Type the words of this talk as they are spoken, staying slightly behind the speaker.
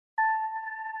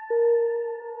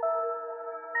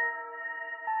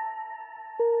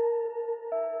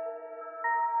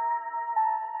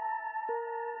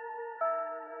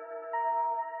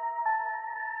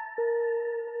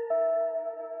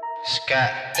God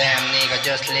damn nigga,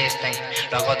 just listen.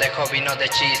 Lo hago de hobby, no de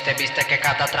chiste. Viste que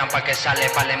cada trampa que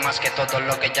sale vale más que todo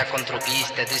lo que ya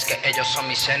construiste. Dice que ellos son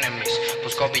mis enemies.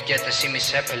 Busco billetes y mi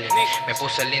Zeppelin. Me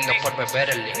puse lindo por beber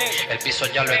el piso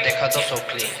ya lo he dejado so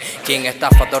clean. ¿Quién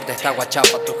estafador de esta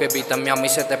guachapa? Tu jevita mi a mí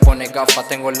se te pone gafa.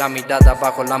 Tengo la mirada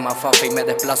bajo la mafafa y me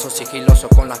desplazo sigiloso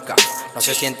con las gafas. No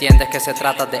sé si entiendes que se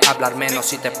trata de hablar menos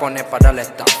si te pones para la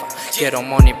estafa. Quiero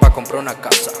money pa' comprar una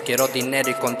casa. Quiero dinero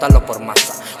y contarlo por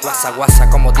masa. Guasa, guasa,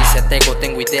 como dice Tego.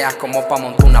 Tengo ideas como pa'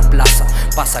 montar una plaza.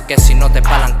 Pasa que si no te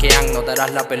palanquean no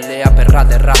darás la pelea, perra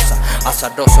de raza.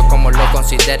 Azaroso como lo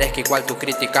consideres, que igual tu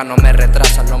crítica no me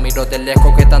retrasa. Lo miro de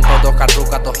lejos que están todos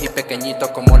carrucatos y pequeñitos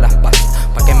como las pasas.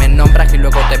 Pa' que me nombras y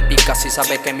luego te picas. Si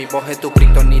sabes que mi voz es tu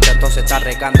kriptonita, entonces está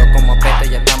regando como peste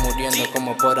y está muriendo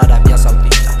como por Arabia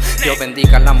Saudita. Dios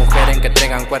bendiga a las mujeres que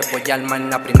entregan cuerpo y alma en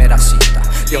la primera cita.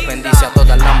 Dios bendice a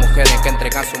todas las mujeres que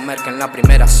entregan su merca en la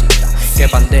primera cita. Que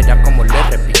bandera como le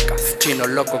repica. Chino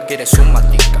loco quiere su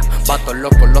matica. Vatos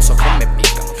locos los ojos me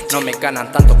pican. No me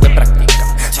ganan tanto que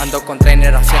practican. Ando con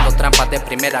trainer haciendo trampas de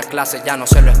primera clase, ya no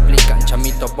se lo explican.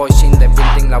 Chamito Boyz in the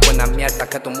building, la buena mierda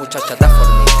que tu muchacha da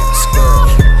fornica.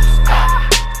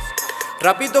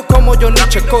 Rápido como yo,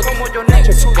 Soto.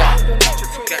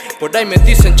 Por ahí me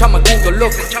dicen Chamito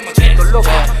Loco.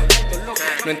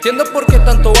 No entiendo por qué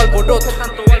tanto alboroto.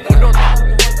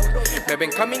 Me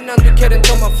ven caminando y quieren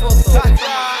tomar fotos.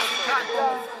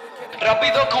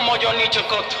 Rápido como yo,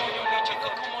 Soto.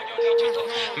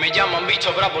 Me llaman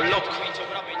bicho bravo loco.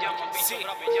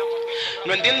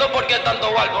 No entiendo por qué tanto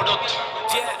alboroto.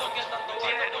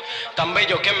 Tan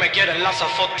bello que me quieren lanzar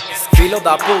fotos. Filo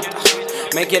da puta,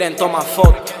 me quieren tomar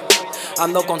fotos.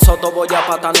 Ando con Soto, voy a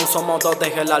patar, no somos dos.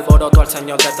 Deje el alboroto al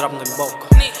señor de trap no invoco.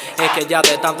 Es que ya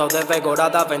de tanto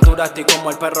desvegorada aventura estoy como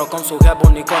el perro con su jefe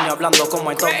unicornio hablando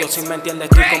como en Tokio. Si me entiendes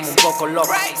estoy como un poco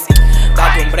loco.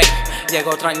 Date un break,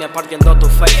 llego trainer partiendo tu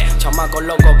face. Chamaco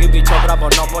loco, que bicho bravo,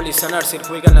 no policía en el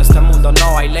circuito. En este mundo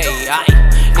no hay ley, ay.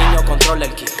 Niño controla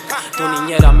el ki, tu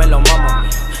niñera me lo mama.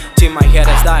 Si my head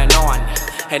is dying, no I need.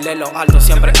 El elo alto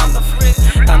siempre ando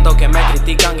free. Tanto que me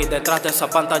critican y detrás de esa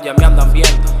pantalla me andan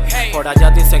viendo. Por allá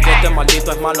dicen que este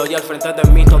maldito es malo y al frente de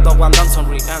mí todos andan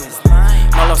sonriendo.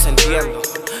 No los entiendo,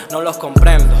 no los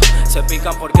comprendo. Se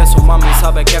pican porque su mami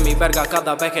sabe que mi verga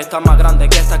cada vez que está más grande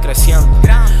que está creciendo.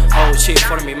 Oh shit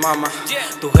for mi mama,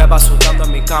 tu jeva sudando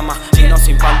en mi cama. Chino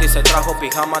sin panty se trajo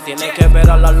pijama. Tiene que ver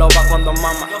a la loba cuando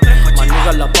mama.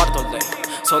 Maniga la parto de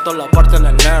Soto la parte en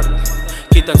el nerd.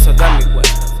 Quítense de mi wey.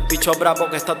 Bicho bravo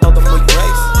que está todo muy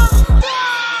crazy.